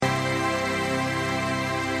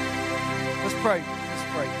Let's pray. Let's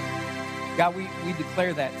pray. God, we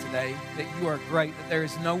declare that today, that you are great, that there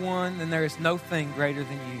is no one and there is no thing greater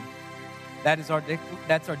than you. That's our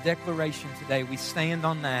declaration today. We stand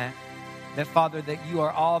on that Father, that you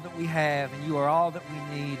are all that we have and you are all that we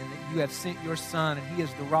need, and that you have sent your Son, and he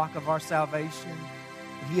is the rock of our salvation,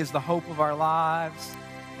 and he is the hope of our lives.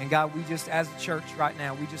 And God, we just, as a church right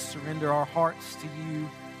now, we just surrender our hearts to you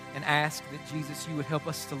and ask that, Jesus, you would help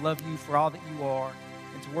us to love you for all that you are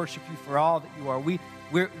and to worship you for all that you are. We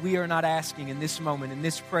are not asking in this moment, in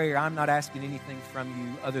this prayer, I'm not asking anything from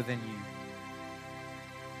you other than you.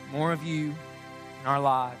 More of you in our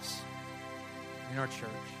lives, in our church.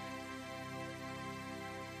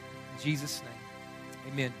 In Jesus' name,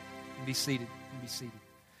 amen. You can be seated. You can be seated.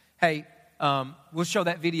 Hey, we'll show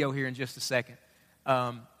that video here in just a second.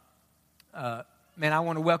 Man, I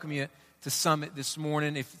want to welcome you to Summit this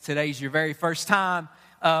morning. If today's your very first time,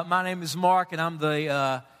 my name is Mark, and I'm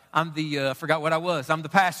the forgot what I was. I'm the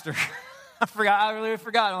pastor. I really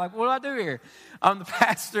forgot. I'm like, what do I do here? I'm the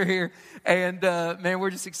pastor here, and man,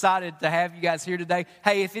 we're just excited to have you guys here today.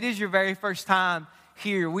 Hey, if it is your very first time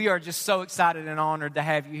here, we are just so excited and honored to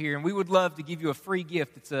have you here, and we would love to give you a free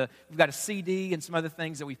gift. We've got a CD and some other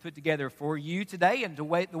things that we've put together for you today, and the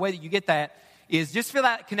way that you get that is just fill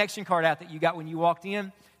that connection card out that you got when you walked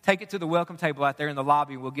in. Take it to the welcome table out there in the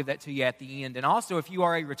lobby. We'll give that to you at the end. And also, if you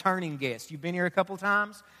are a returning guest, you've been here a couple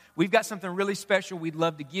times, we've got something really special we'd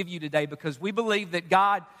love to give you today, because we believe that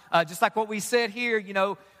God, just like what we said here,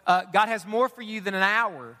 God has more for you than an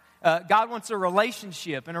hour. God wants a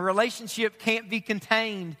relationship, and a relationship can't be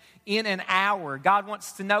contained in an hour. God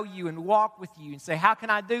wants to know you and walk with you and say, how can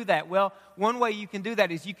I do that? Well, one way you can do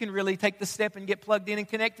that is you can really take the step and get plugged in and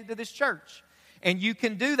connected to this church. And you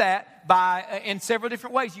can do that in several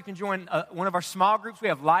different ways. You can join one of our small groups. We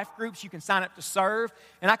have life groups. You can sign up to serve.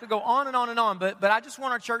 And I could go on and on and on. But I just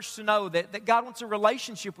want our church to know that God wants a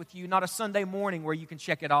relationship with you, not a Sunday morning where you can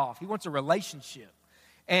check it off. He wants a relationship.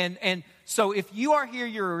 And so if you are here,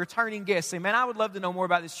 you're a returning guest, say, man, I would love to know more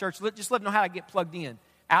about this church. Just let me know how to get plugged in.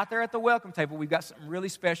 Out there at the welcome table, we've got something really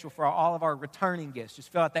special for all of our returning guests.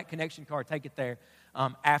 Just fill out that connection card. Take it there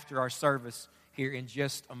after our service here in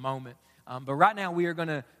just a moment. But right now, we are going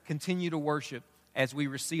to continue to worship as we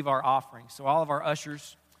receive our offering. So all of our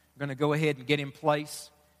ushers are going to go ahead and get in place.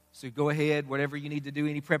 So go ahead, whatever you need to do,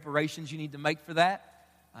 any preparations you need to make for that,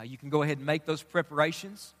 you can go ahead and make those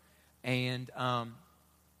preparations. And I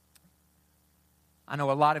know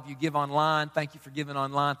a lot of you give online. Thank you for giving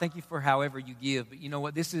online. Thank you for however you give. But you know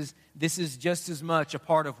what? This is just as much a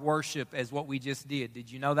part of worship as what we just did. Did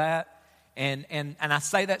you know that? And I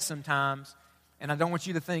say that sometimes. And I don't want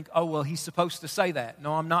you to think, oh, well, he's supposed to say that.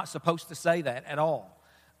 No, I'm not supposed to say that at all.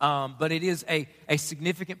 But it is a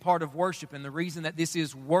significant part of worship. And the reason that this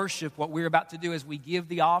is worship, what we're about to do as we give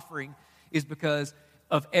the offering, is because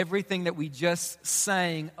of everything that we just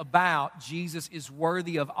sang about. Jesus is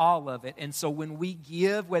worthy of all of it. And so when we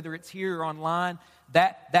give, whether it's here or online,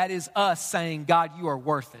 that is us saying, God, you are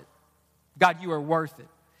worth it. God, you are worth it.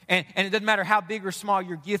 And it doesn't matter how big or small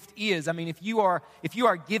your gift is. I mean, if you are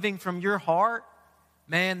giving from your heart,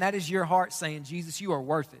 man, that is your heart saying, Jesus, you are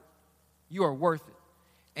worth it. You are worth it.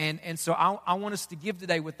 And so I want us to give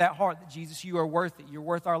today with that heart that, Jesus, you are worth it. You're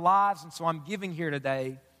worth our lives. And so I'm giving here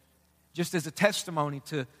today just as a testimony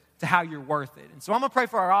to how you're worth it. And so I'm going to pray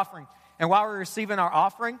for our offering. And while we're receiving our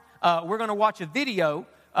offering, we're going to watch a video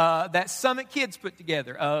that Summit Kids put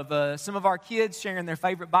together of some of our kids sharing their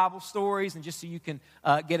favorite Bible stories, and just so you can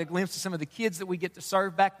get a glimpse of some of the kids that we get to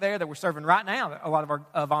serve back there, that we're serving right now, a lot of our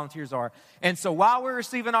volunteers are. And so while we're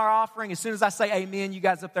receiving our offering, as soon as I say amen, you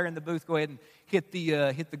guys up there in the booth, go ahead and hit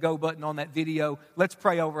the go button on that video. Let's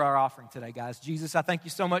pray over our offering today, guys. Jesus, I thank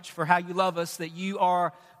you so much for how you love us, that you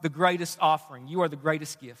are the greatest offering. You are the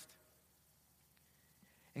greatest gift.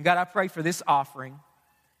 And God, I pray for this offering,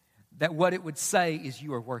 that what it would say is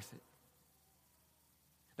you are worth it.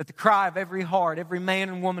 That the cry of every heart, every man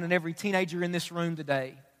and woman and every teenager in this room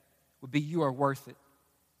today would be, you are worth it.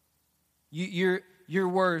 You're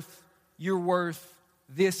worth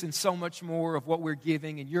this and so much more of what we're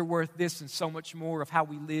giving, and you're worth this and so much more of how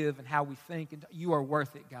we live and how we think, and you are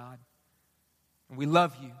worth it, God. And we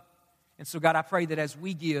love you. And so, God, I pray that as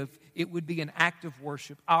we give, it would be an act of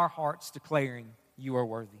worship, our hearts declaring you are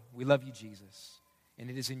worthy. We love you, Jesus. And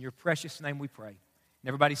it is in your precious name we pray. And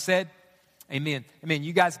everybody said, amen. Amen.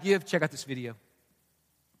 You guys give. Check out this video.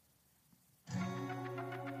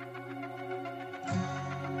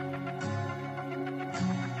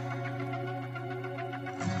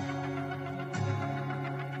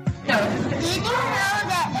 Did you know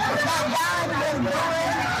that God was born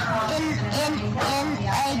in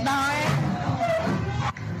a barn?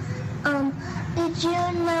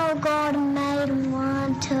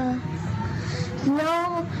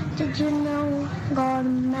 No, did you know God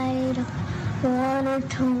made water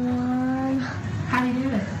to wine? How do you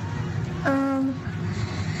do it?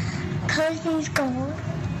 'Cause he's God.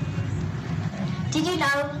 Did you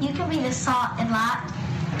know you can be the salt and light?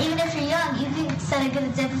 Even if you're young, you can set a good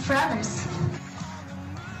example for others.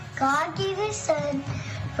 God gave his son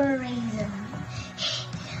for a reason.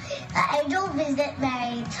 The angel visited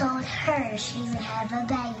Mary and told her she would have a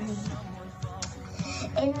baby.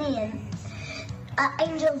 And then an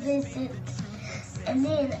angel visits, and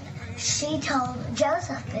then she told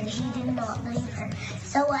Joseph, but he did not believe her.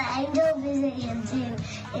 So an angel visited him too,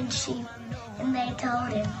 and they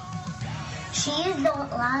told him, she is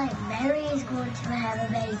not lying. Mary is going to have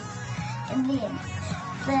a baby. And then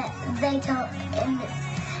they told,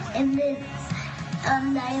 and then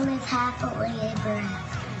they lived happily ever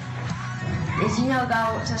after. Did you know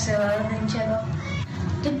God wants us to love each other?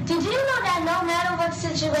 Did you know that no matter what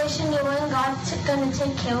situation you're in, God's going to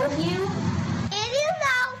take care of you? Did you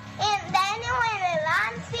know in Daniel and the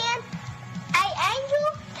lion's den, an angel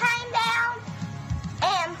came down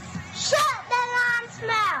and shut the lion's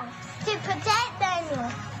mouth to protect Daniel?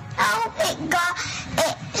 Oh,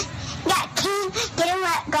 that king didn't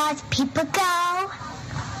let God's people go.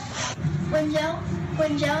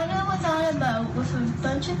 When Jonah was on a boat with a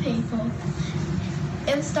bunch of people,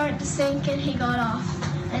 it started to sink and he got off,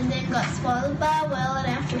 and then got swallowed by a whale, and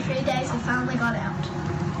after 3 days he finally got out.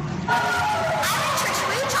 I've been to church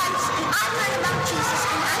 3 times, and I've heard about Jesus,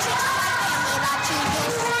 and I should tell my family about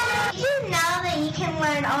Jesus. Did you know that you can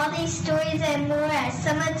learn all these stories and more at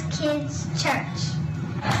Summit Kids Church?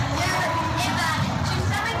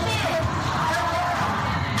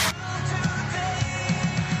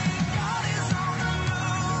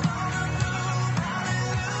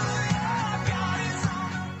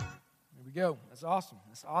 Go. That's awesome.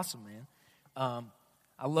 That's awesome, man.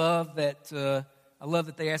 I love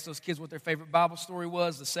that they asked those kids what their favorite Bible story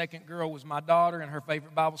was. The second girl was my daughter, and her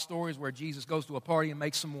favorite Bible story is where Jesus goes to a party and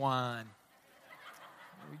makes some wine.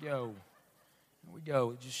 There we go. There we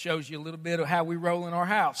go. It just shows you a little bit of how we roll in our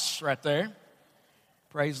house right there.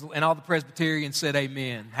 Praise, and all the Presbyterians said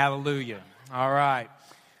amen. Hallelujah. All right.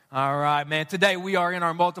 All right, man. Today we are in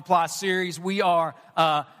our Multiply series. What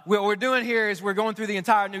we're doing here is we're going through the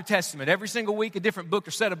entire New Testament. Every single week, a different book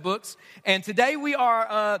or set of books. And today we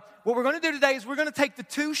are, what we're going to do today is we're going to take the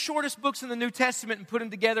 2 shortest books in the New Testament and put them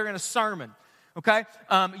together in a sermon. Okay?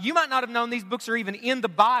 You might not have known these books are even in the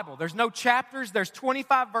Bible. There's no chapters. There's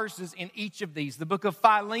 25 verses in each of these. The book of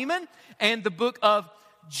Philemon and the book of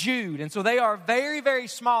Jude. And so they are very, very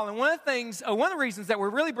small. And one of the reasons that we're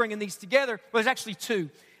really bringing these together, well, there's actually 2.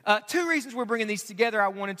 2 reasons we're bringing these together I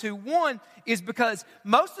wanted to. One is because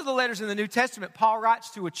most of the letters in the New Testament, Paul writes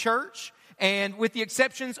to a church, and with the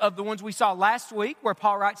exceptions of the ones we saw last week, where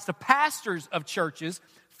Paul writes to pastors of churches,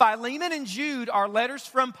 Philemon and Jude are letters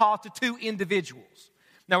from Paul to 2 individuals.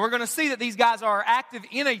 Now, we're going to see that these guys are active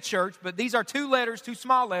in a church, but these are 2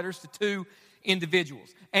 small letters to 2 individuals.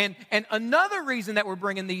 And another reason that we're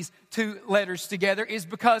bringing these 2 letters together is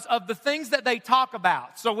because of the things that they talk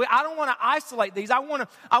about. So I don't want to isolate these. I want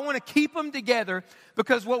to keep them together,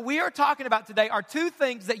 because what we are talking about today are 2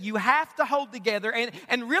 things that you have to hold together,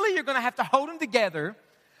 and really you're going to have to hold them together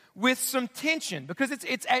with some tension, because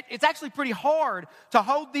it's actually pretty hard to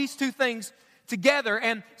hold these 2 things together.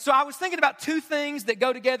 And so I was thinking about 2 things that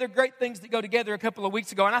go together, great things that go together, a couple of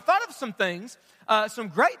weeks ago, and I thought of some things, some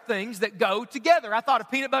great things that go together. I thought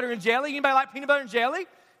of peanut butter and jelly. Anybody like peanut butter and jelly?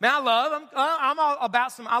 Man, I'm all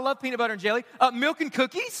about I love peanut butter and jelly. Milk and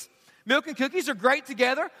cookies. Milk and cookies are great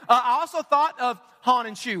together. I also thought of Han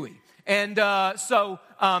and Chewie. And so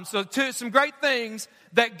some great things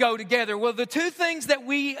that go together. Well, the 2 things that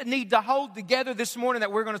we need to hold together this morning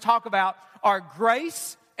that we're going to talk about are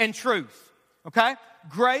grace and truth. Okay?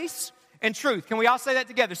 Grace and truth. Can we all say that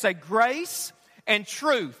together? Say grace and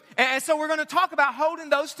truth. And so we're going to talk about holding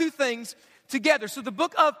those 2 things together. So the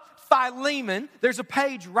book of Philemon, there's a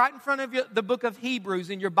page right in front of you, the book of Hebrews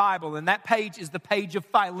in your Bible, and that page is the page of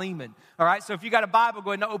Philemon. All right, so if you got a Bible,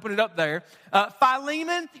 go ahead and open it up there.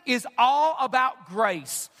 Philemon is all about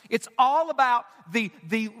grace. It's all about the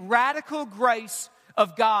radical grace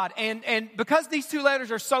of God. And because these 2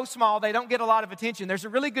 letters are so small, they don't get a lot of attention. There's a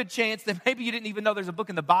really good chance that maybe you didn't even know there's a book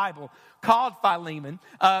in the Bible called Philemon.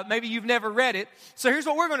 Maybe you've never read it. So here's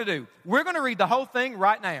what we're going to do. We're going to read the whole thing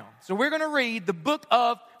right now. So we're going to read the book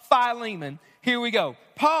of Philemon. Here we go.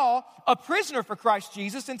 Paul, a prisoner for Christ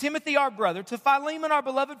Jesus, and Timothy, our brother, to Philemon, our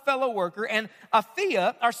beloved fellow worker, and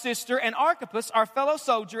Apphia, our sister, and Archippus, our fellow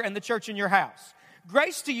soldier, and the church in your house.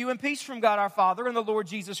 Grace to you and peace from God our Father and the Lord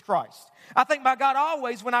Jesus Christ. I thank my God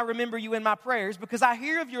always when I remember you in my prayers, because I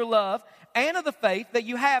hear of your love and of the faith that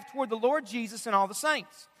you have toward the Lord Jesus and all the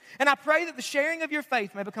saints. And I pray that the sharing of your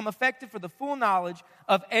faith may become effective for the full knowledge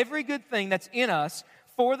of every good thing that's in us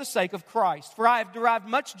for the sake of Christ. For I have derived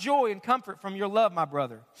much joy and comfort from your love, my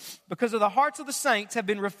brother, because of the hearts of the saints have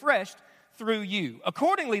been refreshed through you.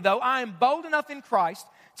 Accordingly, though, I am bold enough in Christ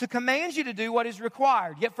to command you to do what is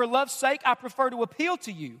required. Yet for love's sake, I prefer to appeal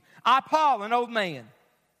to you. I, Paul, an old man,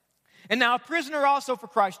 and now a prisoner also for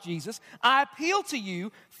Christ Jesus, I appeal to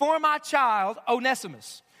you for my child,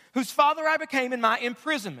 Onesimus, whose father I became in my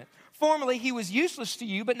imprisonment. Formerly he was useless to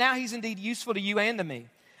you, but now he's indeed useful to you and to me.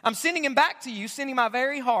 I'm sending him back to you, sending my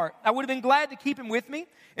very heart. I would have been glad to keep him with me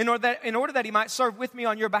in order that he might serve with me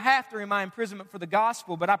on your behalf during my imprisonment for the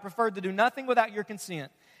gospel, but I preferred to do nothing without your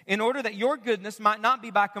consent, in order that your goodness might not be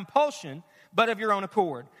by compulsion, but of your own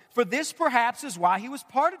accord. For this perhaps is why he was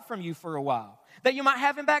parted from you for a while, that you might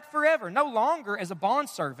have him back forever, no longer as a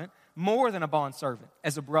bondservant, more than a bondservant,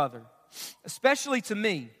 as a brother, especially to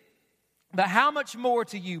me, but how much more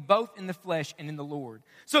to you, both in the flesh and in the Lord.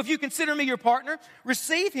 So if you consider me your partner,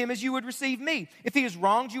 receive him as you would receive me. If he has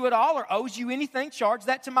wronged you at all or owes you anything, charge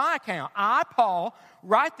that to my account. I, Paul,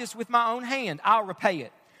 write this with my own hand. I'll repay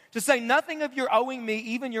it. To say nothing of your owing me,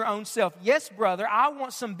 even your own self. Yes, brother, I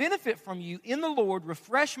want some benefit from you in the Lord.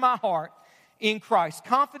 Refresh my heart in Christ.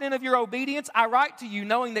 Confident of your obedience, I write to you,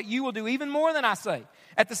 knowing that you will do even more than I say.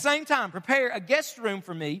 At the same time, prepare a guest room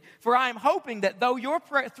for me, for I am hoping that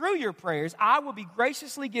through your prayers, I will be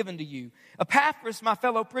graciously given to you. Epaphras, my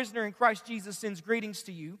fellow prisoner in Christ Jesus, sends greetings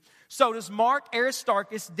to you. So does Mark,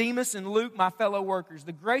 Aristarchus, Demas, and Luke, my fellow workers.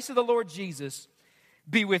 The grace of the Lord Jesus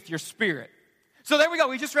be with your spirit. So there we go.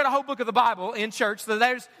 We just read a whole book of the Bible in church. So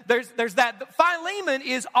there's that. Philemon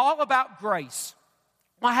is all about grace.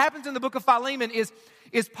 What happens in the book of Philemon is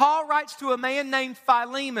Paul writes to a man named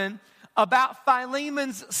Philemon about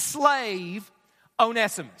Philemon's slave,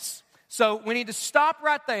 Onesimus. So we need to stop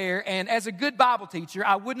right there, and as a good Bible teacher,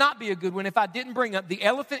 I would not be a good one if I didn't bring up the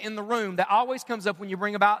elephant in the room that always comes up when you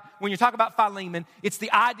talk about Philemon. It's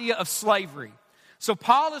the idea of slavery. So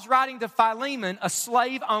Paul is writing to Philemon, a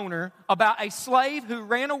slave owner, about a slave who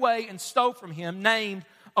ran away and stole from him named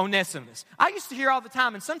Onesimus. I used to hear all the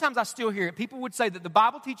time, and sometimes I still hear it, people would say that the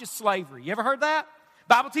Bible teaches slavery. You ever heard that?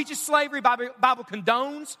 Bible teaches slavery. Bible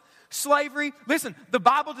condones slavery. Listen, the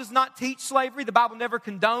Bible does not teach slavery. The Bible never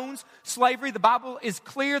condones slavery. The Bible is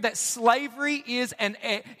clear that slavery is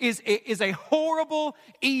a horrible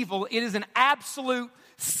evil. It is an absolute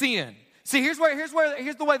sin. See, here's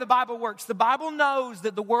the way the Bible works. The Bible knows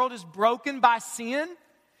that the world is broken by sin,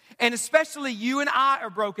 and especially you and I are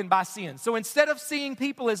broken by sin. So instead of seeing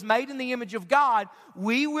people as made in the image of God,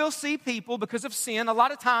 we will see people, because of sin, a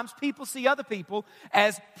lot of times people see other people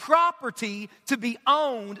as property to be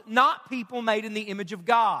owned, not people made in the image of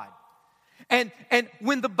God. And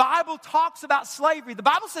when the Bible talks about slavery, the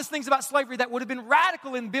Bible says things about slavery that would have been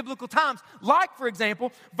radical in biblical times. Like, for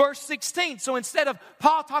example, verse 16. So instead of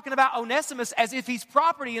Paul talking about Onesimus as if he's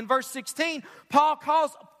property in verse 16, Paul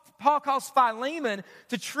calls Philemon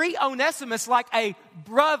to treat Onesimus like a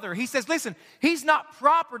brother. He says, listen, he's not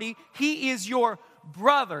property, he is your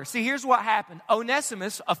brother. See, here's what happened.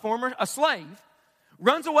 Onesimus, a slave,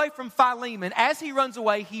 runs away from Philemon. As he runs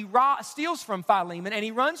away, he steals from Philemon, and he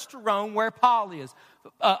runs to Rome where Paul is.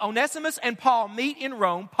 Onesimus and Paul meet in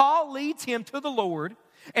Rome. Paul leads him to the Lord,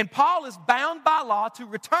 and Paul is bound by law to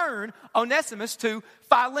return Onesimus to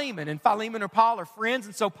Philemon. And Philemon or Paul are friends,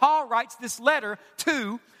 and so Paul writes this letter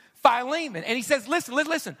to Philemon. And he says,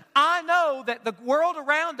 listen, I know that the world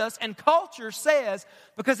around us and culture says,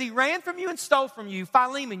 because he ran from you and stole from you,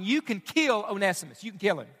 Philemon, you can kill Onesimus. You can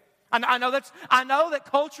kill him. I know that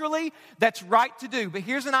culturally that's right to do, but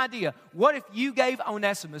here's an idea. What if you gave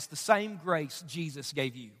Onesimus the same grace Jesus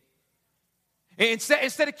gave you?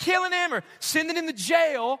 Instead of killing him or sending him to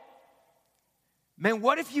jail, man,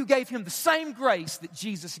 what if you gave him the same grace that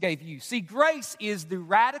Jesus gave you? See, grace is the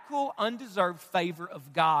radical, undeserved favor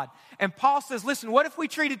of God. And Paul says, listen, what if we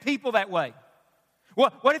treated people that way?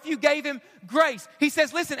 What if you gave him grace? He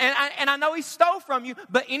says, listen, and I know he stole from you,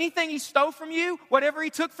 but anything he stole from you, whatever he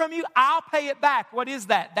took from you, I'll pay it back. What is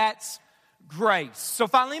that? That's grace. So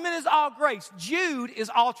Philemon is all grace. Jude is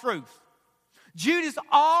all truth. Jude is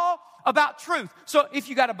all about truth. So if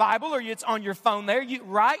you got a Bible or it's on your phone there,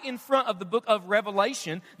 right in front of the book of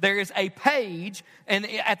Revelation, there is a page, and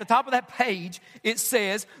at the top of that page, it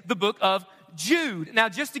says the book of Jude. Now,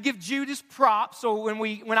 just to give Jude his props, so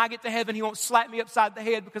when I get to heaven, he won't slap me upside the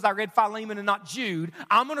head because I read Philemon and not Jude.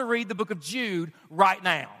 I'm going to read the book of Jude right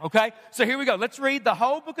now, okay? So here we go. Let's read the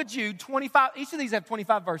whole book of Jude, 25. Each of these have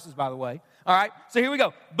 25 verses, by the way. All right, so here we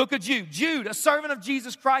go. Book of Jude. Jude, a servant of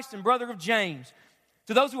Jesus Christ and brother of James.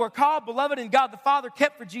 To those who are called, beloved in God the Father,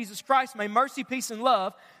 kept for Jesus Christ, may mercy, peace, and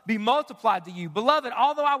love be multiplied to you. Beloved,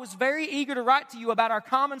 although I was very eager to write to you about our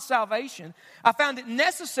common salvation, I found it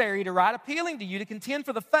necessary to write, appealing to you to contend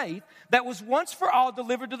for the faith that was once for all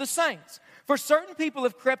delivered to the saints. For certain people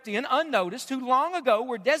have crept in unnoticed, who long ago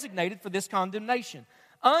were designated for this condemnation.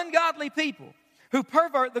 Ungodly people who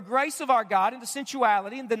pervert the grace of our God into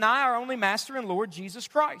sensuality and deny our only Master and Lord, Jesus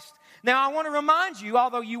Christ. Now, I want to remind you,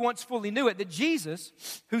 although you once fully knew it, that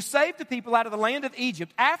Jesus, who saved the people out of the land of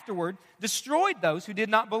Egypt, afterward destroyed those who did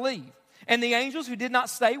not believe. And the angels who did not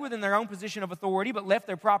stay within their own position of authority but left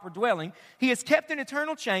their proper dwelling, he has kept in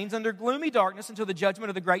eternal chains under gloomy darkness until the judgment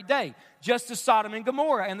of the great day, just as Sodom and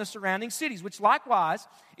Gomorrah and the surrounding cities, which likewise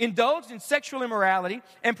indulged in sexual immorality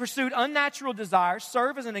and pursued unnatural desires,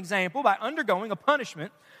 serve as an example by undergoing a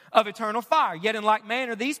punishment of eternal fire. Yet in like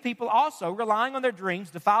manner, these people also, relying on their dreams,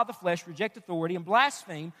 defile the flesh, reject authority, and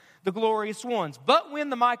blaspheme the glorious ones. But when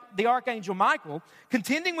the archangel Michael,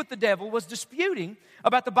 contending with the devil, was disputing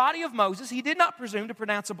about the body of Moses, he did not presume to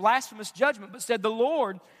pronounce a blasphemous judgment, but said, "The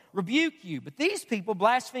Lord rebuke you." But these people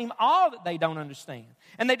blaspheme all that they don't understand.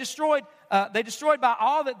 And they destroyed by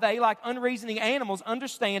all that they, like unreasoning animals,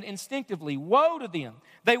 understand instinctively. Woe to them!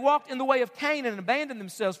 They walked in the way of Cain and abandoned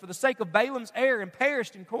themselves for the sake of Balaam's error and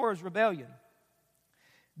perished in Korah's rebellion.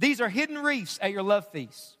 These are hidden reefs at your love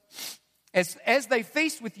feasts. As they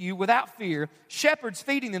feast with you without fear, shepherds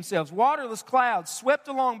feeding themselves, waterless clouds swept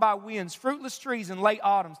along by winds, fruitless trees in late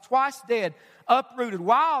autumns, twice dead, uprooted,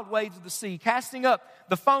 wild waves of the sea, casting up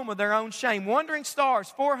the foam of their own shame, wandering stars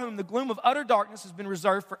for whom the gloom of utter darkness has been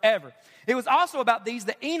reserved forever. It was also about these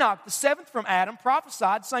that Enoch, the seventh from Adam,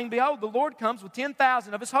 prophesied, saying, "Behold, the Lord comes with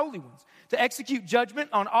 10,000 of his holy ones, to execute judgment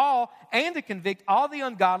on all and to convict all the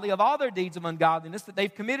ungodly of all their deeds of ungodliness that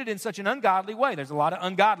they've committed in such an ungodly way." There's a lot of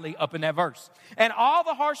ungodly up in that verse. "And all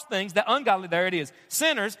the harsh things that ungodly," there it is,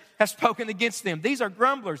 "sinners have spoken against them. These are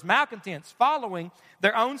grumblers, malcontents, following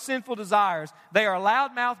their own sinful desires. They are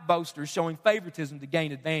loudmouth boasters, showing favoritism to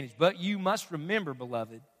gain advantage. But you must remember,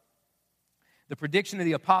 beloved, the prediction of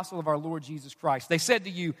the apostle of our Lord Jesus Christ. They said to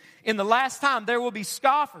you, in the last time there will be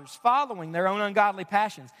scoffers following their own ungodly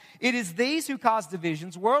passions. It is these who cause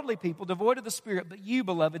divisions, worldly people, devoid of the Spirit. But you,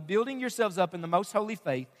 beloved, building yourselves up in the most holy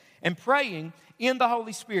faith and praying in the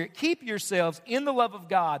Holy Spirit, keep yourselves in the love of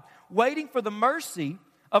God, waiting for the mercy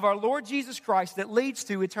of our Lord Jesus Christ that leads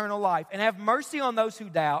to eternal life. And have mercy on those who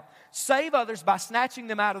doubt. Save others by snatching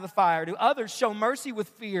them out of the fire. To others show mercy with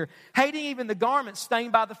fear, hating even the garments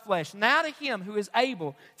stained by the flesh. Now to him who is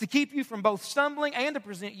able to keep you from both stumbling and to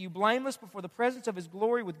present you blameless before the presence of his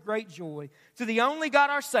glory with great joy. To the only God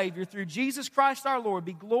our Savior, through Jesus Christ our Lord,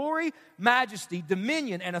 be glory, majesty,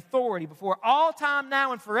 dominion, and authority before all time,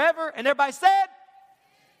 now, and forever. And everybody said,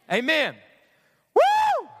 amen.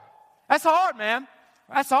 Woo! That's hard, man.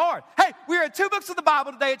 That's hard. Hey, we're at 2 books of the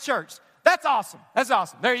Bible today at church. That's awesome. That's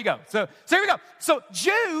awesome. There you go. So here we go. So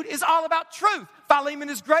Jude is all about truth. Philemon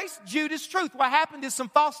is grace. Jude is truth. What happened is some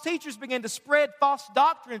false teachers began to spread false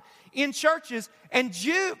doctrine in churches. And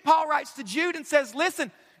Paul writes to Jude and says,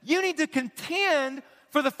 listen, you need to contend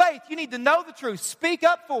for the faith. You need to know the truth. Speak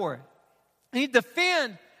up for it. You need to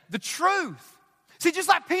defend the truth. See, just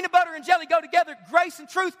like peanut butter and jelly go together, grace and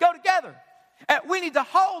truth go together. We need to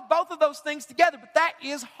hold both of those things together, but that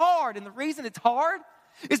is hard. And the reason it's hard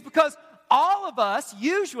is because all of us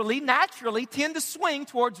usually, naturally, tend to swing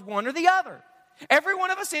towards one or the other. Every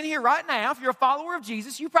one of us in here right now, if you're a follower of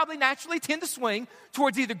Jesus, you probably naturally tend to swing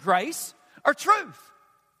towards either grace or truth.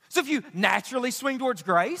 So if you naturally swing towards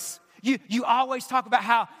grace, you always talk about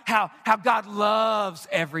how God loves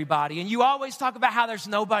everybody. And you always talk about how there's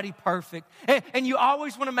nobody perfect. And you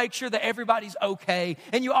always want to make sure that everybody's okay.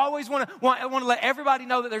 And you always want to let everybody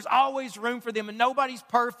know that there's always room for them and nobody's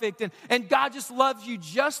perfect. And God just loves you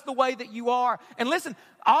just the way that you are. And listen,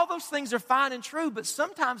 all those things are fine and true, but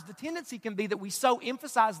sometimes the tendency can be that we so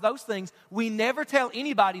emphasize those things, we never tell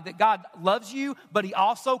anybody that God loves you, but he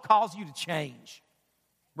also calls you to change.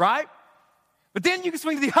 Right? But then you can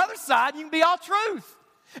swing to the other side and you can be all truth.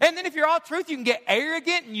 And then if you're all truth, you can get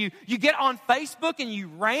arrogant and you get on Facebook and you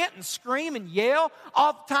rant and scream and yell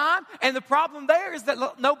all the time. And the problem there is that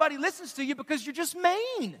nobody listens to you because you're just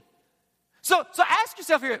mean. So ask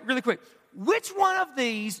yourself here really quick, which one of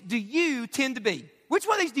these do you tend to be? Which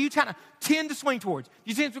one of these do you kind of tend to swing towards?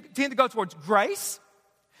 You tend to go towards grace,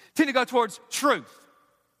 tend to go towards truth.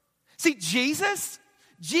 See, Jesus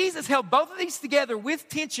held both of these together with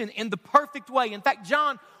tension in the perfect way. In fact,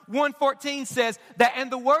 John 1:14 says that,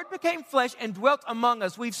 and the Word became flesh and dwelt among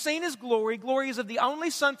us. We've seen His glory. Glory is of the only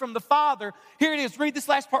Son from the Father. Here it is. Read this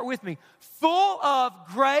last part with me. Full of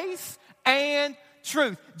grace and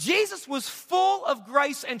truth. Jesus was full of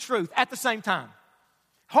grace and truth at the same time.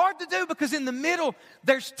 Hard to do because in the middle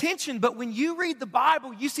there's tension, but when you read the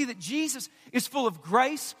Bible, you see that Jesus is full of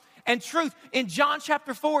grace and truth. In John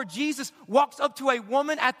chapter 4, Jesus walks up to a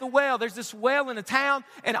woman at the well. There's this well in a town,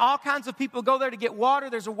 and all kinds of people go there to get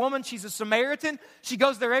water. There's a woman, she's a Samaritan. She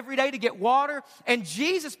goes there every day to get water, and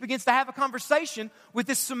Jesus begins to have a conversation with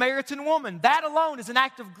this Samaritan woman. That alone is an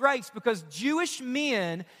act of grace because Jewish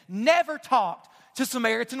men never talked to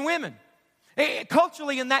Samaritan women.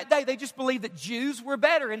 Culturally, in that day, they just believed that Jews were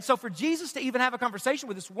better. And so for Jesus to even have a conversation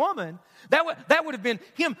with this woman, that would have been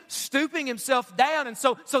him stooping himself down. And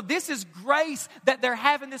so this is grace that they're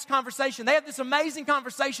having this conversation. They have this amazing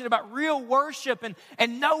conversation about real worship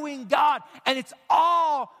and knowing God. And it's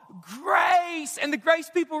all grace. And the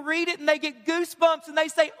grace people read it and they get goosebumps and they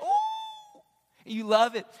say, ooh, you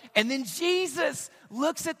love it. And then Jesus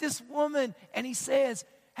looks at this woman and he says,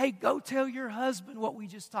 hey, go tell your husband what we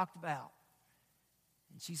just talked about.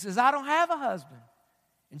 She says, I don't have a husband.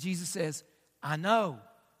 And Jesus says, I know.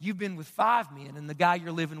 You've been with 5 men, and the guy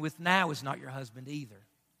you're living with now is not your husband either.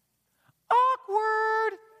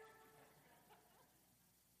 Awkward.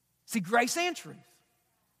 See, grace and truth.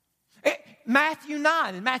 Matthew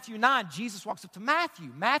 9. In Matthew 9, Jesus walks up to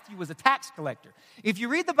Matthew. Matthew was a tax collector. If you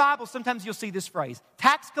read the Bible, sometimes you'll see this phrase,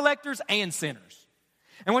 tax collectors and sinners.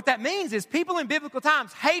 And what that means is people in biblical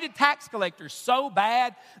times hated tax collectors so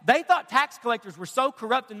bad, they thought tax collectors were so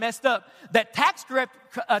corrupt and messed up that tax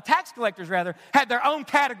collectors had their own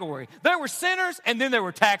category. There were sinners and then there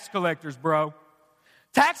were tax collectors, bro.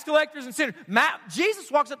 Tax collectors and sinners.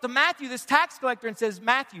 Jesus walks up to Matthew, this tax collector, and says,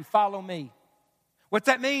 Matthew, follow me. What's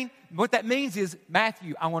that mean? What that means is,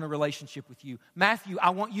 Matthew, I want a relationship with you. Matthew,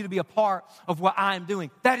 I want you to be a part of what I am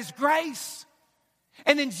doing. That is grace.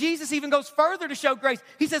 And then Jesus even goes further to show grace.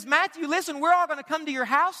 He says, Matthew, listen, we're all going to come to your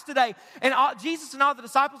house today. And Jesus and all the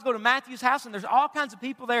disciples go to Matthew's house, and there's all kinds of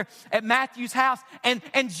people there at Matthew's house. And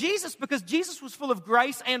Jesus, because Jesus was full of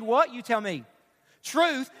grace and what? You tell me.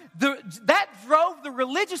 Truth. That drove the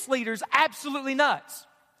religious leaders absolutely nuts.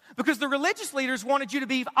 Because the religious leaders wanted you to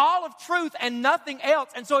be all of truth and nothing else.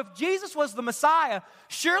 And so if Jesus was the Messiah,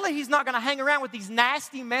 surely he's not going to hang around with these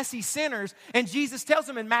nasty, messy sinners. And Jesus tells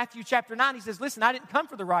them in Matthew chapter 9, he says, listen, I didn't come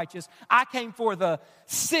for the righteous. I came for the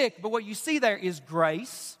sick. But what you see there is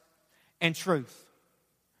grace and truth.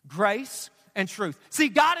 Grace and truth. See,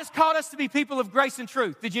 God has called us to be people of grace and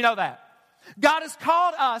truth. Did you know that? God has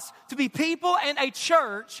called us to be people and a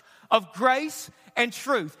church of grace and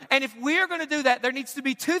truth. And if we're going to do that, there needs to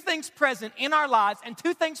be 2 things present in our lives and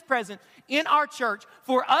 2 things present in our church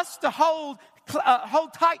for us to hold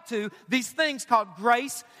tight to these things called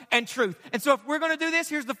grace and truth. And so if we're going to do this,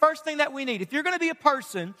 here's the first thing that we need. If you're going to be a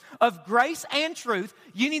person of grace and truth,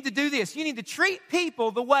 you need to do this. You need to treat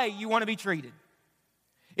people the way you want to be treated.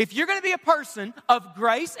 If you're going to be a person of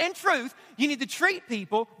grace and truth, you need to treat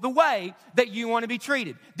people the way that you want to be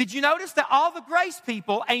treated. Did you notice that all the grace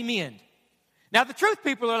people amened? Now, the truth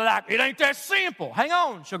people are like, it ain't that simple. Hang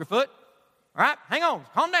on, Sugarfoot. All right? Hang on.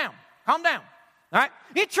 Calm down. Calm down. All right?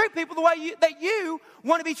 You treat people the way that you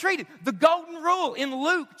want to be treated. The golden rule in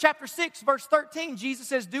Luke chapter 6, verse 13, Jesus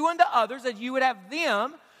says, do unto others as you would have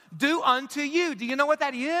them do unto you. Do you know what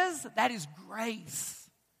that is? That is grace.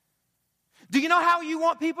 Do you know how you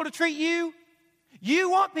want people to treat you? You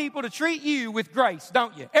want people to treat you with grace,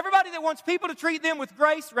 don't you? Everybody that wants people to treat them with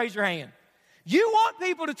grace, raise your hand. You want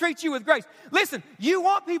people to treat you with grace. Listen, you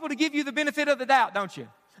want people to give you the benefit of the doubt, don't you?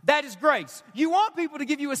 That is grace. You want people to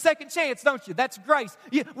give you a second chance, don't you? That's grace.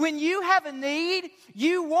 When you have a need,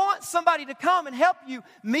 you want somebody to come and help you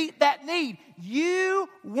meet that need. You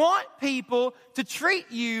want people to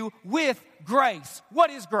treat you with grace. What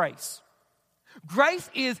is grace? Grace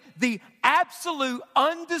is the absolute,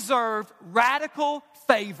 undeserved, radical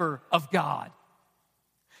favor of God.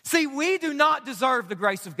 See, we do not deserve the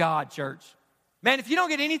grace of God, church. Man, if you don't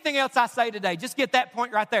get anything else I say today, just get that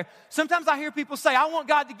point right there. Sometimes I hear people say, I want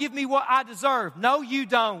God to give me what I deserve. No, you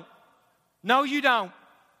don't. No, you don't.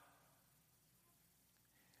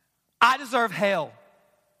 I deserve hell.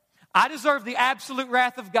 I deserve the absolute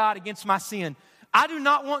wrath of God against my sin. I do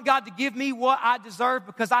not want God to give me what I deserve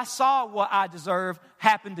because I saw what I deserve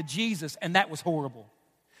happen to Jesus, and that was horrible.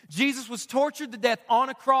 Jesus was tortured to death on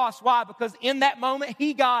a cross. Why? Because in that moment,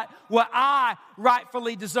 he got what I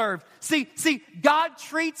rightfully deserved. See, God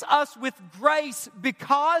treats us with grace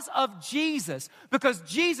because of Jesus. Because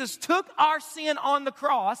Jesus took our sin on the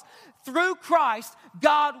cross. Through Christ,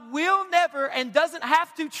 God will never and doesn't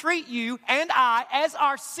have to treat you and I as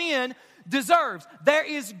our sin deserves. There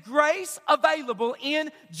is grace available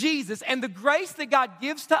in Jesus. And the grace that God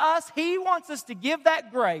gives to us, he wants us to give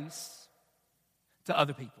that grace to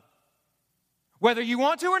other people. Whether you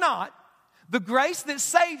want to or not, the grace that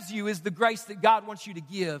saves you is the grace that God wants you to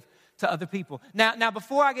give to other people. Now,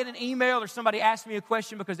 before I get an email or somebody asks me a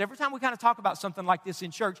question, because every time we kind of talk about something like this in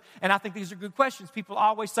church, and I think these are good questions, people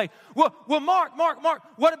always say, well, Mark,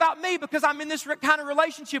 what about me? Because I'm in this kind of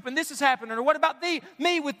relationship and this is happening. Or what about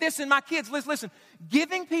me with this and my kids? Listen,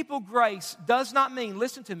 giving people grace does not mean,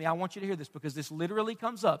 listen to me, I want you to hear this, because this literally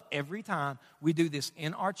comes up every time we do this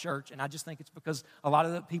in our church, and I just think it's because a lot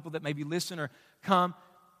of the people that maybe listen or come,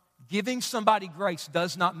 giving somebody grace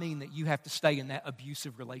does not mean that you have to stay in that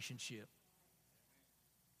abusive relationship.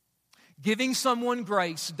 Giving someone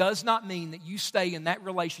grace does not mean that you stay in that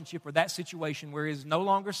relationship or that situation where it is no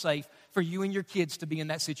longer safe for you and your kids to be in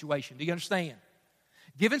that situation. Do you understand?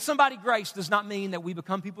 Giving somebody grace does not mean that we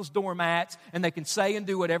become people's doormats and they can say and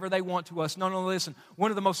do whatever they want to us. No, listen.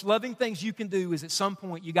 One of the most loving things you can do is at some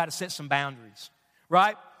point you got to set some boundaries,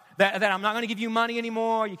 right? That I'm not going to give you money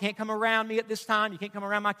anymore. You can't come around me at this time. You can't come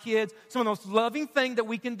around my kids. Some of the most loving thing that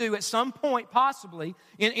we can do at some point, possibly,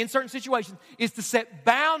 in certain situations, is to set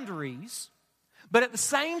boundaries. But at the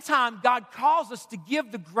same time, God calls us to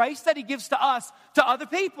give the grace that he gives to us to other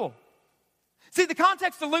people. See, the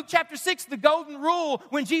context of Luke chapter 6, the golden rule,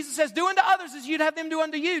 when Jesus says, do unto others as you'd have them do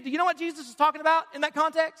unto you. Do you know what Jesus is talking about in that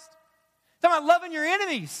context? He's talking about loving your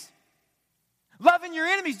enemies. Loving your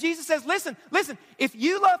enemies. Jesus says, listen, if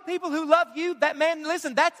you love people who love you,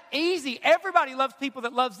 that's easy. Everybody loves people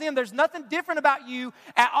that loves them. There's nothing different about you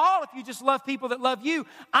at all if you just love people that love you.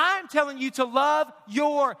 I'm telling you to love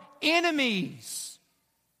your enemies.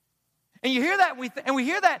 And you hear that, and we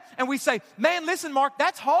hear that, and we say, man, listen, Mark,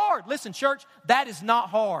 that's hard. Listen, church, that is not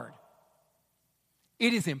hard.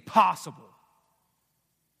 It is impossible.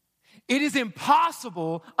 It is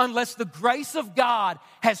impossible unless the grace of God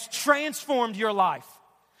has transformed your life.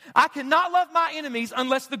 I cannot love my enemies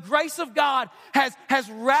unless the grace of God has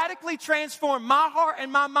radically transformed my heart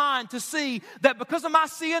and my mind to see that because of my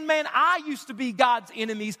sin, man, I used to be God's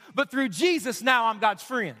enemies, but through Jesus, now I'm God's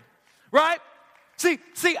friend. Right? See,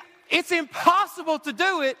 it's impossible to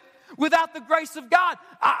do it without the grace of God.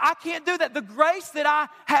 I can't do that. The grace that I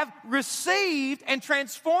have received and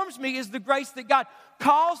transforms me is the grace that God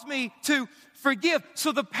calls me to forgive.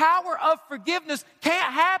 So the power of forgiveness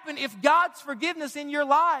can't happen if God's forgiveness in your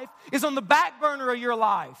life is on the back burner of your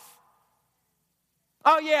life.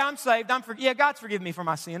 Oh yeah, I'm saved. God's forgiven me for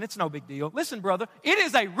my sin. It's no big deal. Listen, brother, it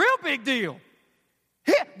is a real big deal.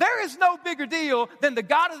 There is no bigger deal than the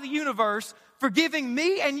God of the universe forgiving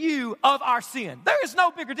me and you of our sin. There is no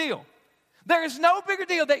bigger deal. There is no bigger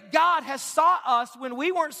deal that God has sought us when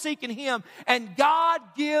we weren't seeking him, and God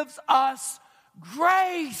gives us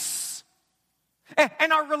grace.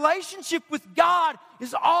 And our relationship with God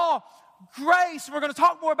is all grace. We're going to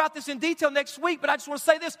talk more about this in detail next week, but I just want to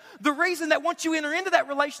say this. The reason that once you enter into that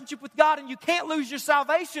relationship with God and you can't lose your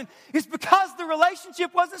salvation is because the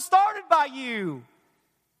relationship wasn't started by you.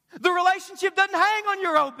 The relationship doesn't hang on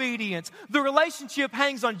your obedience. The relationship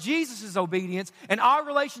hangs on Jesus' obedience, and our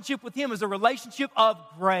relationship with him is a relationship of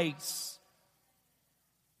grace.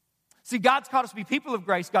 See, God's called us to be people of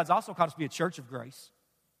grace. God's also called us to be a church of grace.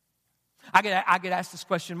 I get asked this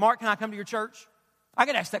question, Mark, can I come to your church? I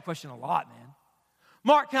get asked that question a lot, man.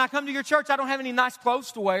 Mark, can I come to your church? I don't have any nice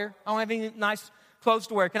clothes to wear. I don't have any nice clothes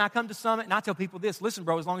to wear. Can I come to Summit? And I tell people this, listen,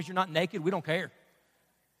 bro, as long as you're not naked, we don't care.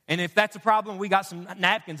 And if that's a problem, we got some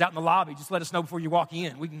napkins out in the lobby. Just let us know before you walk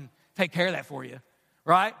in. We can take care of that for you,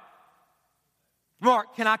 right?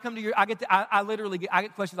 Mark, can I come to your, I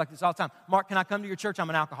get questions like this all the time. Mark, can I come to your church? I'm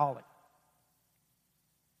an alcoholic.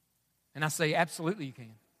 And I say, absolutely you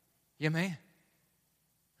can. Yeah, man.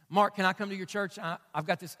 Mark, can I come to your church? I've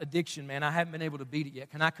got this addiction, man. I haven't been able to beat it yet.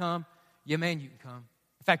 Can I come? Yeah, man, you can come.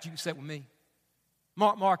 In fact, you can sit with me.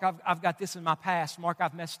 Mark, I've got this in my past. Mark,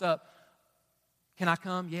 I've messed up. Can I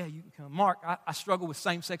come? Yeah, you can come. Mark, I struggle with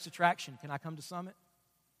same-sex attraction. Can I come to Summit?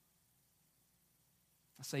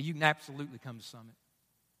 I say, you can absolutely come to Summit.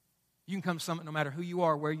 You can come to Summit no matter who you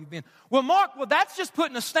are or where you've been. Well, Mark, that's just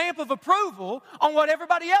putting a stamp of approval on what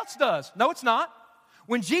everybody else does. No, it's not.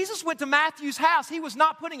 When Jesus went to Matthew's house, he was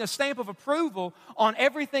not putting a stamp of approval on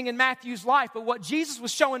everything in Matthew's life. But what Jesus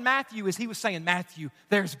was showing Matthew is he was saying, Matthew,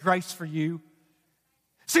 there's grace for you.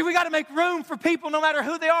 See, we got to make room for people no matter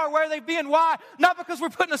who they are, where they've been, why. Not because we're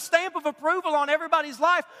putting a stamp of approval on everybody's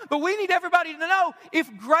life, but we need everybody to know if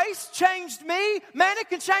grace changed me, man, it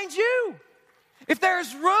can change you. If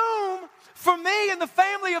there's room for me in the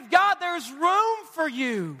family of God, there's room for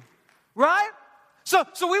you, right? So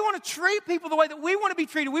we want to treat people the way that we want to be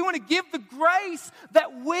treated. We want to give the grace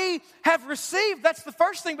that we have received. That's the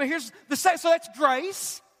first thing, but here's the second. So that's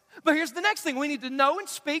grace. But here's the next thing. We need to know and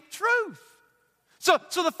speak truth. So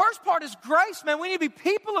the first part is grace, man. We need to be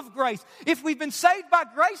people of grace. If we've been saved by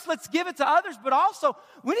grace, let's give it to others. But also,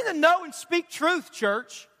 we need to know and speak truth,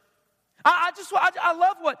 church. I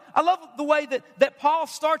love the way that Paul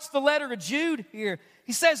starts the letter of Jude here.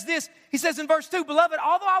 He says this. He says in verse 2, beloved,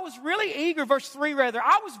 although I was really eager, verse 3 rather,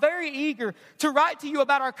 I was very eager to write to you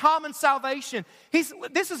about our common salvation. This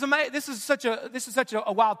is such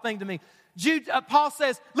a wild thing to me. Paul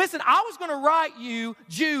says, listen, I was going to write you,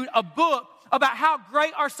 Jude, a book about how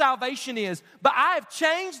great our salvation is. But I have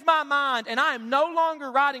changed my mind, and I am no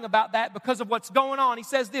longer writing about that because of what's going on. He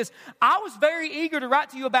says this, I was very eager to write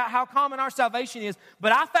to you about how common our salvation is,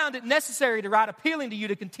 but I found it necessary to write appealing to you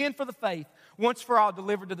to contend for the faith once for all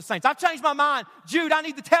delivered to the saints. I've changed my mind. Jude, I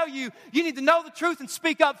need to tell you, you need to know the truth and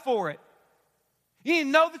speak up for it. You need to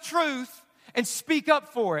know the truth and speak up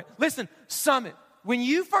for it. Listen, Summit, when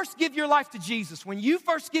you first give your life to Jesus, when you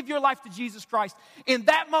first give your life to Jesus Christ, in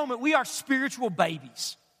that moment, we are spiritual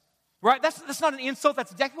babies, right? That's not an insult.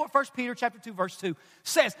 That's exactly what 1 Peter chapter 2, verse 2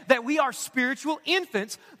 says, that we are spiritual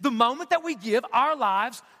infants the moment that we give our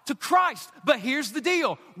lives to Christ. But here's the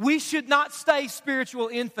deal. We should not stay spiritual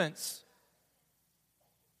infants.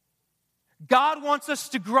 God wants us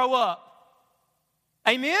to grow up.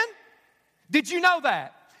 Amen? Did you know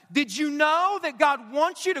that? Did you know that God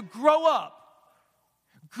wants you to grow up?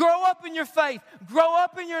 Grow up in your faith. Grow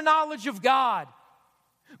up in your knowledge of God.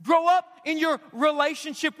 Grow up in your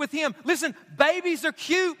relationship with Him. Listen, babies are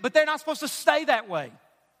cute, but they're not supposed to stay that way.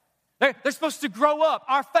 They're supposed to grow up.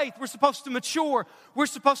 Our faith, we're supposed to mature. We're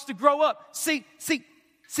supposed to grow up. See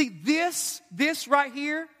this right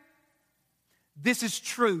here, this is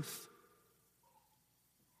truth.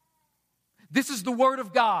 This is the Word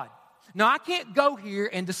of God. Now, I can't go here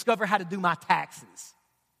and discover how to do my taxes.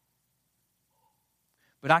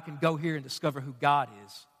 But I can go here and discover who God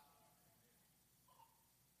is.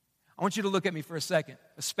 I want you to look at me for a second,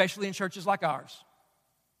 especially in churches like ours.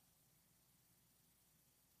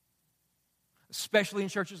 Especially in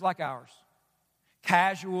churches like ours.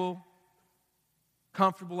 Casual,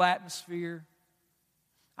 comfortable atmosphere.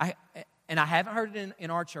 I haven't heard it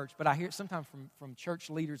in our church, but I hear it sometimes from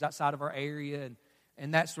church leaders outside of our area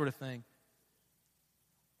and that sort of thing.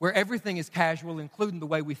 Where everything is casual, including the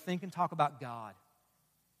way we think and talk about God.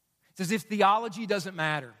 It's as if theology doesn't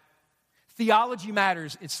matter. Theology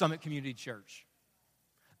matters in Summit Community Church.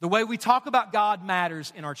 The way we talk about God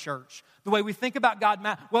matters in our church. The way we think about God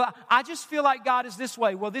matters. Well, I just feel like God is this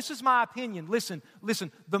way. Well, this is my opinion. Listen.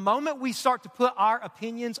 The moment we start to put our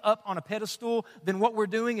opinions up on a pedestal, then what we're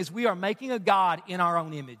doing is we are making a God in our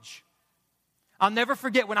own image. I'll never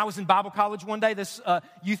forget when I was in Bible college one day, this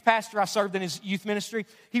youth pastor, I served in his youth ministry.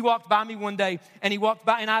 He walked by me one day, and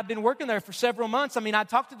I'd been working there for several months. I mean, I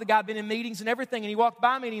talked to the guy, I'd been in meetings and everything, and he walked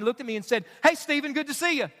by me, and he looked at me and said, "Hey, Stephen, good to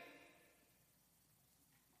see you." I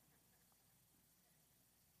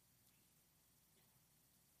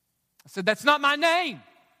said, "That's not my name."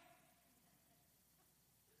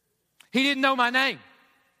 He didn't know my name.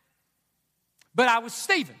 But I was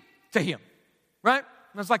Stephen to him, right?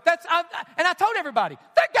 And I was like, and I told everybody,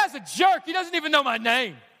 that guy's a jerk. He doesn't even know my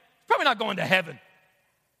name. He's probably not going to heaven.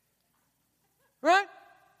 Right?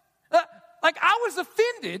 Like I was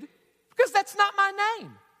offended because that's not my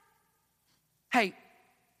name. Hey,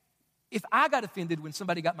 if I got offended when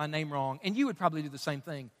somebody got my name wrong, and you would probably do the same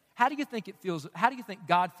thing, how do you think it feels? How do you think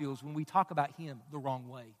God feels when we talk about Him the wrong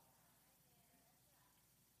way?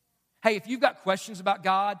 Hey, if you've got questions about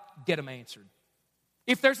God, get them answered.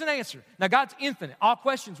 If there's an answer. Now, God's infinite. All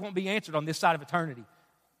questions won't be answered on this side of eternity.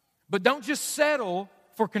 But don't just settle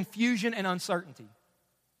for confusion and uncertainty.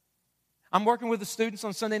 I'm working with the students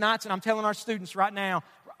on Sunday nights, and I'm telling our students right now,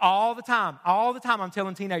 all the time I'm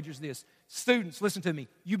telling teenagers this. Students, listen to me.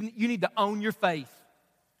 You need to own your faith.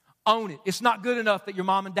 Own it. It's not good enough that your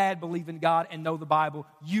mom and dad believe in God and know the Bible.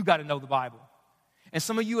 You got to know the Bible. And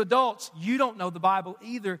some of you adults, you don't know the Bible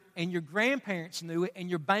either, and your grandparents knew it, and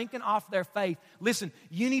you're banking off their faith. Listen,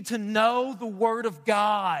 you need to know the Word of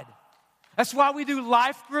God. That's why we do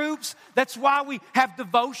life groups. That's why we have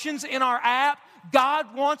devotions in our app.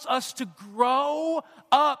 God wants us to grow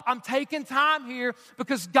up. I'm taking time here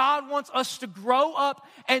because God wants us to grow up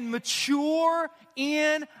and mature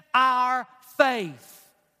in our faith.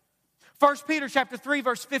 1 Peter chapter 3,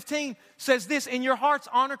 verse 15 says this, in your hearts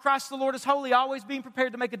honor Christ the Lord as holy, always being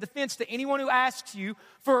prepared to make a defense to anyone who asks you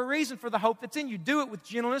for a reason for the hope that's in you. Do it with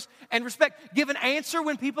gentleness and respect. Give an answer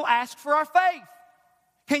when people ask for our faith.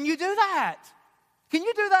 Can you do that? Can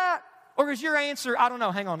you do that? Or is your answer, I don't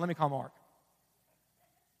know, hang on, let me call Mark.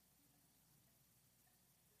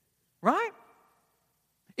 Right?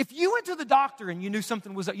 If you went to the doctor and you knew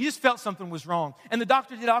something was up, you just felt something was wrong, and the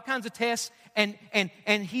doctor did all kinds of tests, and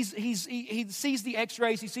he sees the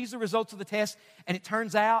x-rays, he sees the results of the test, and it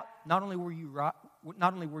turns out not only were you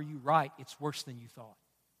right, it's worse than you thought.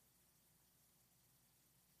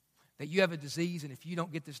 That you have a disease, and if you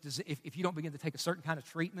don't get this disease, if you don't begin to take a certain kind of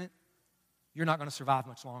treatment, you're not going to survive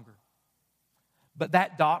much longer. But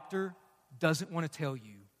that doctor doesn't want to tell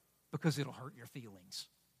you because it'll hurt your feelings.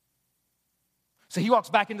 So he walks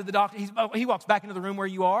back into he walks back into the room where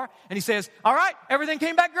you are, and he says, all right, everything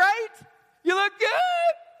came back great. You look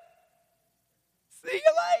good. See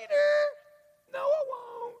you later. No, I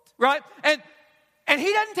won't. Right? And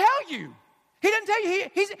he doesn't tell you. He doesn't tell you.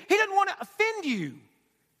 He doesn't want to offend you.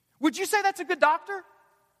 Would you say that's a good doctor?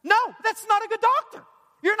 No, that's not a good doctor.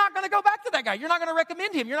 You're not going to go back to that guy. You're not going to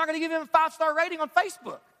recommend him. You're not going to give him a 5-star rating on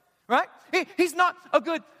Facebook. Right? He's not a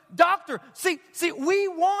good doctor. See, we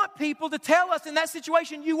want people to tell us in that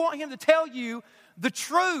situation, you want him to tell you the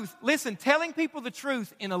truth. Listen, telling people the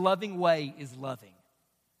truth in a loving way is loving.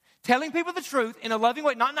 Telling people the truth in a loving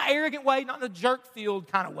way, not in an arrogant way, not in a jerk-filled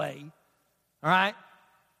kind of way. All right?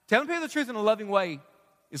 Telling people the truth in a loving way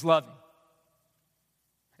is loving.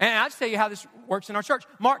 And I'll just tell you how this works in our church.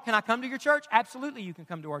 Mark, can I come to your church? Absolutely, you can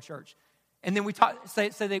come to our church. And then we say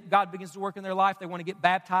that God begins to work in their life. They want to get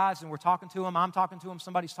baptized, and we're talking to them. I'm talking to them.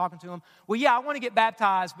 Somebody's talking to them. Well, yeah, I want to get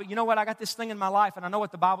baptized, but you know what? I got this thing in my life, and I know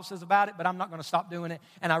what the Bible says about it, but I'm not going to stop doing it,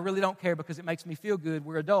 and I really don't care because it makes me feel good.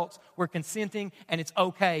 We're adults. We're consenting, and it's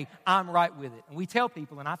okay. I'm right with it. And we tell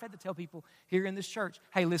people, and I've had to tell people here in this church,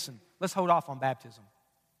 hey, listen, let's hold off on baptism.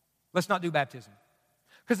 Let's not do baptism.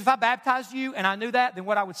 Because if I baptized you and I knew that, then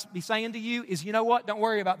what I would be saying to you is, you know what? Don't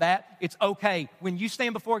worry about that. It's okay. When you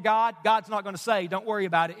stand before God, God's not going to say, don't worry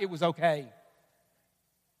about it. It was okay.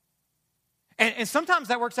 And sometimes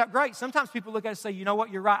that works out great. Sometimes people look at it and say, you know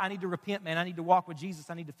what? You're right. I need to repent, man. I need to walk with Jesus.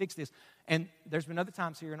 I need to fix this. And there's been other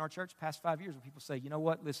times here in our church, past 5 years, where people say, you know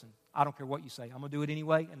what? Listen, I don't care what you say. I'm going to do it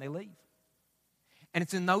anyway. And they leave. And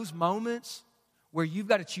it's in those moments where you've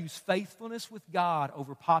got to choose faithfulness with God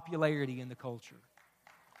over popularity in the culture.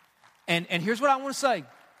 And here's what I want to say.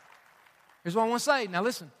 Here's what I want to say. Now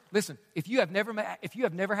listen. If you have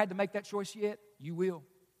never had to make that choice yet, you will.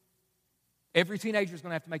 Every teenager is going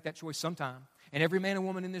to have to make that choice sometime. And every man and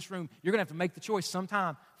woman in this room, you're going to have to make the choice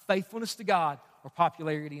sometime. Faithfulness to God or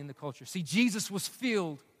popularity in the culture. See, Jesus was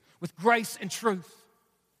filled with grace and truth.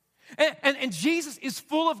 And Jesus is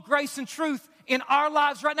full of grace and truth in our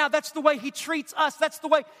lives right now. That's the way he treats us. That's the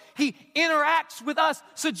way he interacts with us.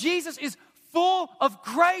 So Jesus is full of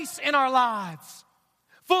grace in our lives.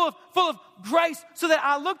 Full of grace, so that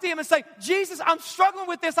I look to him and say, Jesus, I'm struggling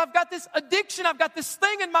with this. I've got this addiction. I've got this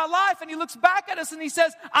thing in my life. And he looks back at us and he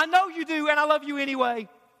says, I know you do, and I love you anyway.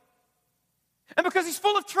 And because he's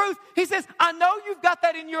full of truth, he says, I know you've got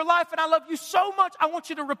that in your life, and I love you so much. I want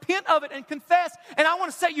you to repent of it and confess, and I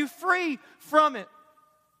want to set you free from it.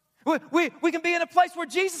 We can be in a place where,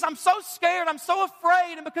 Jesus, I'm so scared, I'm so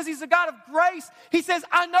afraid, and because he's a God of grace, he says,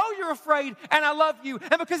 I know you're afraid, and I love you.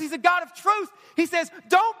 And because he's a God of truth, he says,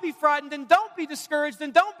 don't be frightened, and don't be discouraged,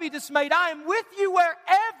 and don't be dismayed. I am with you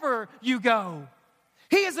wherever you go.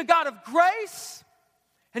 He is a God of grace,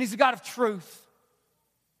 and he's a God of truth.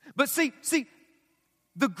 But see,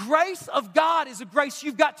 the grace of God is a grace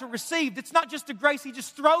you've got to receive. It's not just a grace he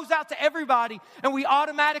just throws out to everybody, and we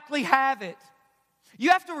automatically have it.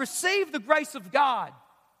 You have to receive the grace of God.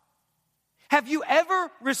 Have you ever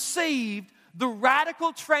received the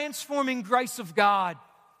radical transforming grace of God?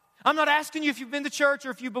 I'm not asking you if you've been to church or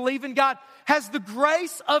if you believe in God. Has the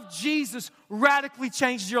grace of Jesus radically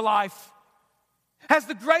changed your life? Has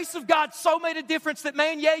the grace of God so made a difference that,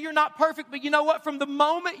 man, yeah, you're not perfect, but you know what? From the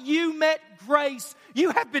moment you met grace,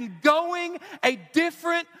 you have been going a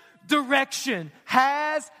different direction.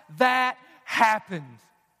 Has that happened?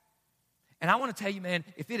 And I want to tell you, man,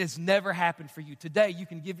 if it has never happened for you, today you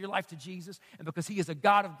can give your life to Jesus, and because he is a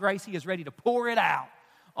God of grace, he is ready to pour it out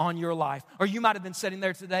on your life. Or you might have been sitting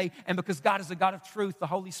there today, and because God is a God of truth, the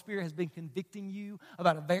Holy Spirit has been convicting you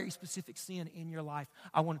about a very specific sin in your life.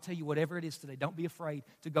 I want to tell you, whatever it is today, don't be afraid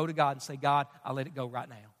to go to God and say, God, I let it go right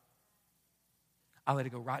now. I let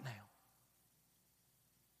it go right now.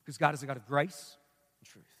 Because God is a God of grace and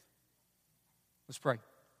truth. Let's pray.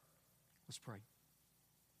 Let's pray.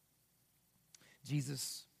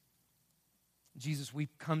 Jesus, Jesus, we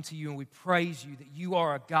come to you and we praise you that you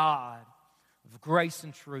are a God of grace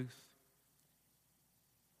and truth.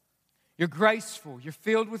 You're graceful. You're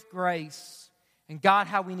filled with grace. And God,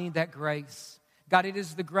 how we need that grace. God, it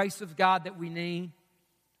is the grace of God that we need.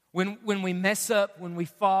 When we mess up, when we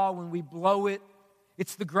fall, when we blow it,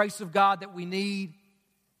 it's the grace of God that we need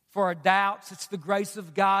for our doubts. It's the grace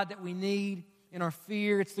of God that we need in our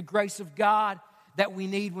fear. It's the grace of God that we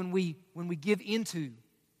need when we give into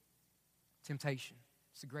temptation.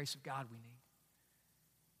 It's the grace of God we need.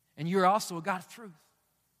 And you're also a God of truth.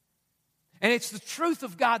 And it's the truth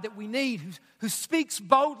of God that we need, who speaks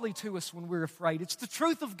boldly to us when we're afraid. It's the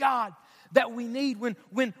truth of God that we need when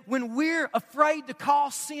we're afraid to call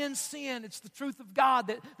sin, sin. It's the truth of God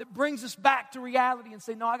that brings us back to reality and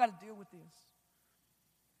say, no, I got to deal with this.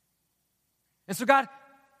 And so God,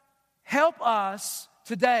 help us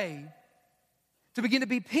today to begin to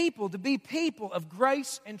be people of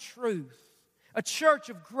grace and truth. A church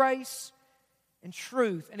of grace and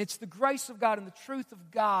truth. And it's the grace of God and the truth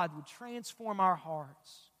of God would transform our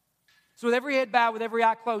hearts. So with every head bowed, with every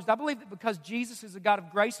eye closed, I believe that because Jesus is a God of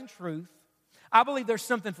grace and truth, I believe there's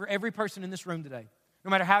something for every person in this room today. No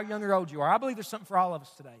matter how young or old you are, I believe there's something for all of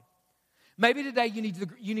us today. Maybe today you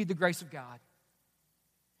need the grace of God.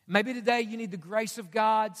 Maybe today you need the grace of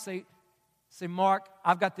God. Say, Mark,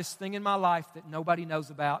 I've got this thing in my life that nobody knows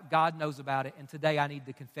about. God knows about it. And today I need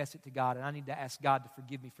to confess it to God. And I need to ask God to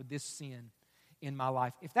forgive me for this sin in my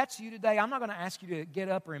life. If that's you today, I'm not going to ask you to get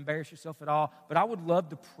up or embarrass yourself at all. But I would love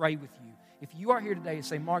to pray with you. If you are here today and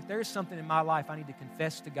say, Mark, there is something in my life I need to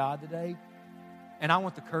confess to God today. And I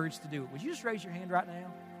want the courage to do it. Would you just raise your hand right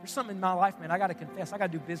now? There's something in my life, man, I got to confess. I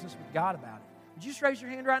got to do business with God about it. Would you just raise your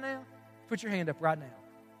hand right now? Put your hand up right now.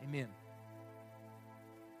 Amen.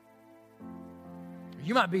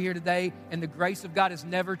 You might be here today and the grace of God has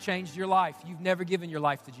never changed your life. You've never given your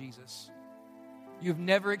life to Jesus. You've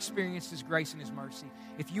never experienced His grace and His mercy.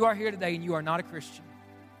 If you are here today and you are not a Christian,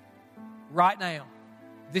 right now,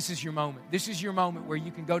 this is your moment. This is your moment where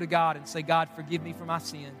you can go to God and say, God, forgive me for my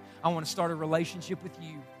sin. I want to start a relationship with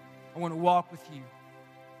you. I want to walk with you.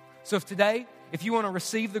 So if you want to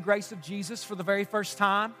receive the grace of Jesus for the very first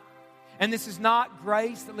time, and this is not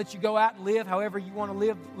grace that lets you go out and live however you want to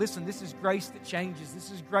live. Listen, this is grace that changes.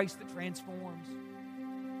 This is grace that transforms.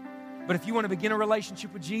 But if you want to begin a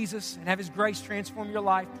relationship with Jesus and have His grace transform your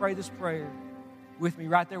life, pray this prayer with me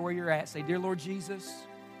right there where you're at. Say, Dear Lord Jesus,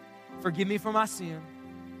 forgive me for my sin.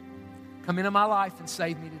 Come into my life and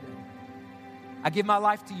save me today. I give my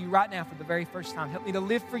life to you right now for the very first time. Help me to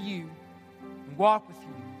live for you and walk with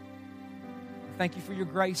you. Thank you for your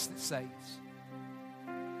grace that saves.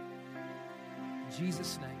 In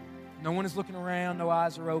Jesus' name. No one is looking around. No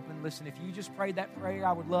eyes are open. Listen, if you just prayed that prayer,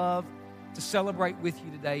 I would love to celebrate with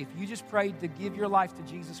you today. If you just prayed to give your life to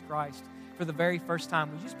Jesus Christ for the very first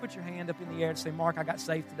time, would you just put your hand up in the air and say, Mark, I got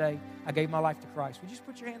saved today. I gave my life to Christ. Would you just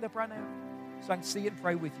put your hand up right now so I can see it and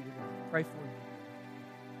pray with you today? Pray for you.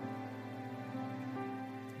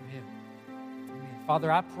 Amen. Amen.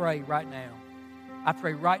 Father, I pray right now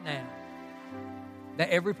that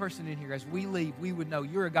every person in here, as we leave, we would know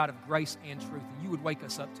you're a God of grace and truth, and you would wake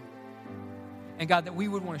us up to it. And God, that we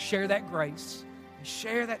would want to share that grace and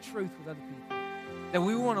share that truth with other people. That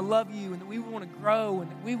we would want to love you and that we would want to grow and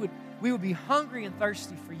that we would be hungry and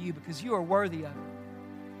thirsty for you because you are worthy of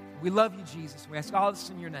it. We love you, Jesus. We ask all this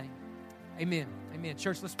in your name. Amen. Amen.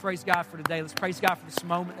 Church, let's praise God for today. Let's praise God for this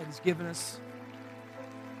moment that He's given us.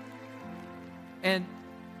 And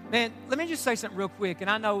man, let me just say something real quick. And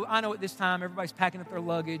I know at this time everybody's packing up their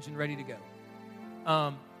luggage and ready to go.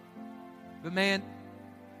 But man,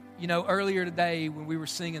 you know, earlier today when we were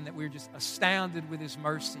singing that we were just astounded with His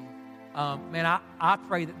mercy, man, I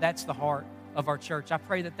pray that that's the heart of our church. I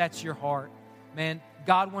pray that that's your heart. Man,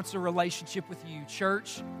 God wants a relationship with you.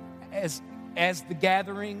 Church, as the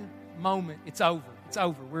gathering moment, it's over. It's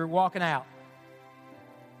over. We're walking out.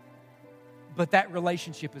 But that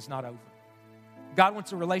relationship is not over. God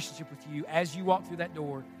wants a relationship with you as you walk through that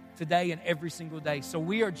door today and every single day. So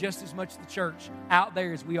we are just as much the church out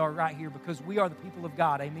there as we are right here because we are the people of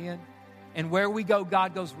God. Amen? And where we go,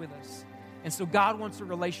 God goes with us. And so God wants a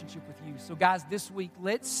relationship with you. So guys, this week,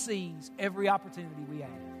 let's seize every opportunity we have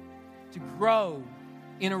to grow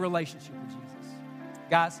in a relationship with Jesus.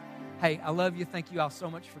 Guys, hey, I love you. Thank you all so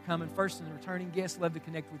much for coming. First and returning guests, love to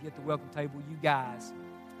connect with you at the welcome table. You guys,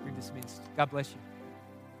 you're dismissed. God bless you.